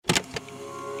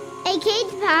A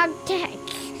kids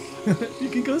podcast. You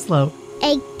can go slow.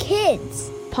 A kids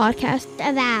podcast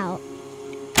about.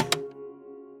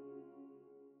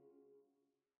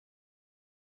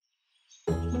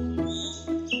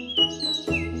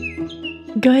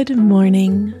 Good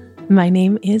morning. My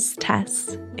name is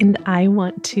Tess, and I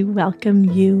want to welcome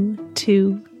you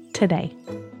to today.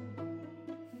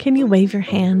 Can you wave your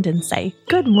hand and say,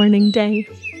 "Good morning, day"?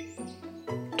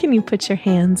 Can you put your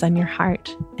hands on your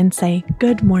heart and say,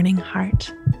 "Good morning,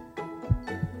 heart"?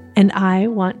 And I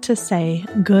want to say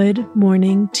good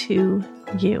morning to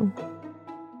you.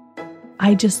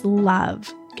 I just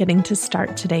love getting to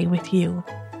start today with you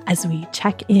as we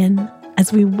check in,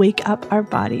 as we wake up our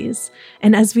bodies,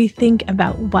 and as we think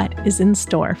about what is in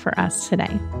store for us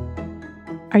today.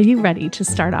 Are you ready to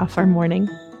start off our morning?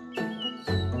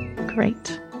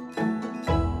 Great.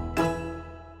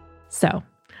 So,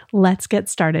 let's get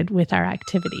started with our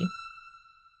activity.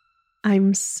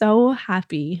 I'm so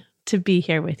happy to be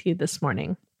here with you this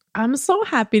morning. I'm so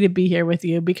happy to be here with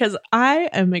you because I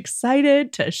am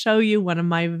excited to show you one of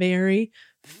my very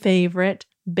favorite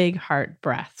big heart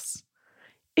breaths.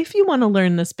 If you want to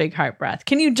learn this big heart breath,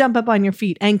 can you jump up on your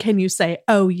feet and can you say,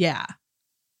 "Oh yeah"?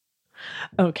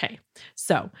 Okay,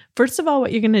 so first of all,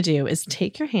 what you're going to do is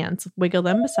take your hands, wiggle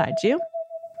them beside you.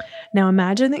 Now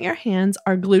imagine that your hands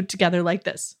are glued together like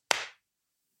this.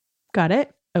 Got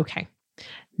it? Okay.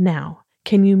 Now,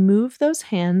 can you move those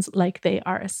hands like they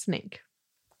are a snake?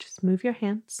 Just move your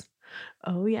hands.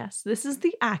 Oh yes, this is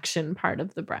the action part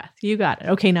of the breath. You got it.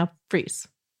 Okay, now freeze.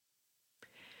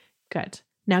 Good.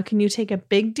 Now, can you take a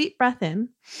big deep breath in?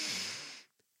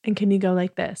 And can you go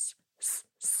like this?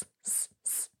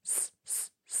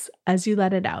 As you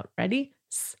let it out. Ready?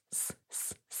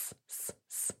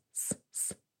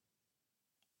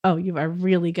 Oh, you are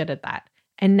really good at that.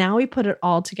 And now we put it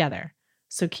all together.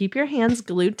 So keep your hands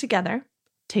glued together.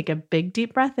 Take a big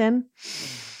deep breath in.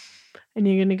 And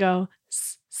you're going to go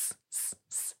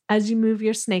as you move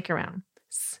your snake around.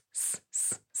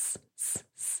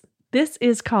 This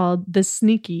is called the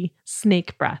sneaky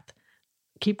snake breath.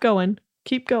 Keep going,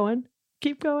 keep going,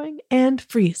 keep going, and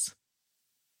freeze.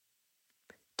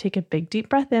 Take a big deep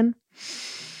breath in.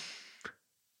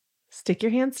 Stick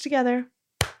your hands together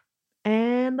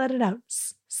and let it out.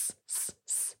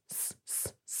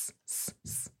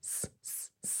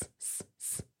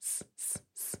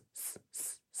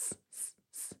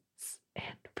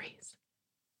 And freeze.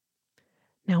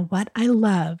 Now, what I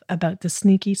love about the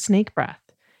sneaky snake breath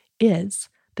is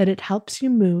that it helps you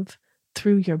move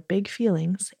through your big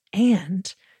feelings,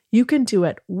 and you can do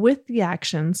it with the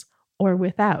actions or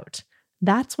without.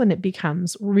 That's when it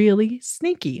becomes really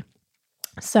sneaky.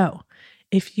 So,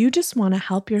 if you just want to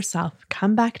help yourself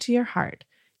come back to your heart,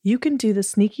 you can do the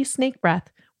sneaky snake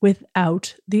breath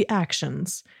without the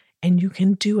actions, and you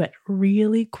can do it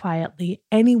really quietly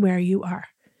anywhere you are.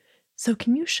 So,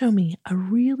 can you show me a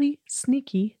really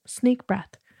sneaky snake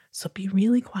breath? So be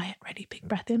really quiet. Ready? Big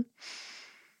breath in. And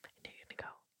you're going to go.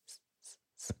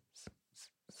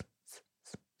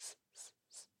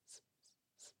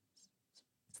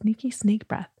 Sneaky snake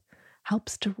breath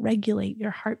helps to regulate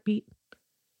your heartbeat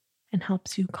and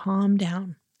helps you calm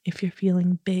down if you're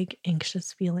feeling big,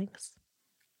 anxious feelings.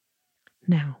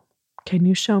 Now, can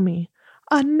you show me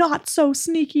a not so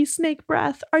sneaky snake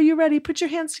breath? Are you ready? Put your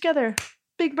hands together.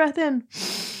 Big breath in.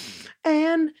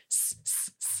 And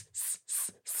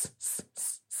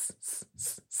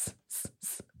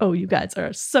oh, you guys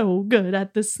are so good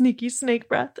at the sneaky snake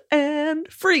breath.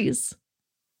 And freeze.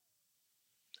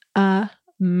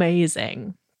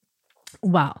 Amazing.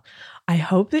 Well, I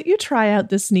hope that you try out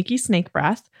the sneaky snake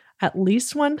breath at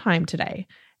least one time today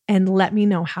and let me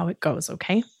know how it goes,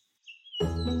 okay?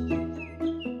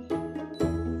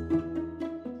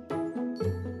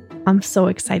 I'm so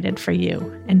excited for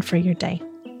you and for your day.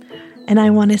 And I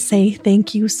want to say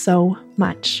thank you so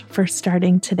much for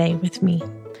starting today with me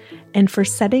and for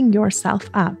setting yourself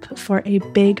up for a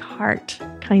big heart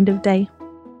kind of day.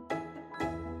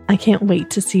 I can't wait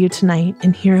to see you tonight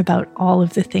and hear about all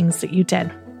of the things that you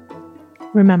did.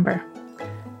 Remember,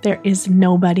 there is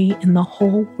nobody in the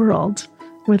whole world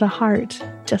with a heart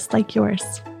just like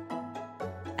yours.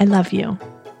 I love you,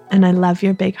 and I love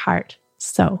your big heart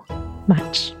so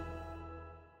much.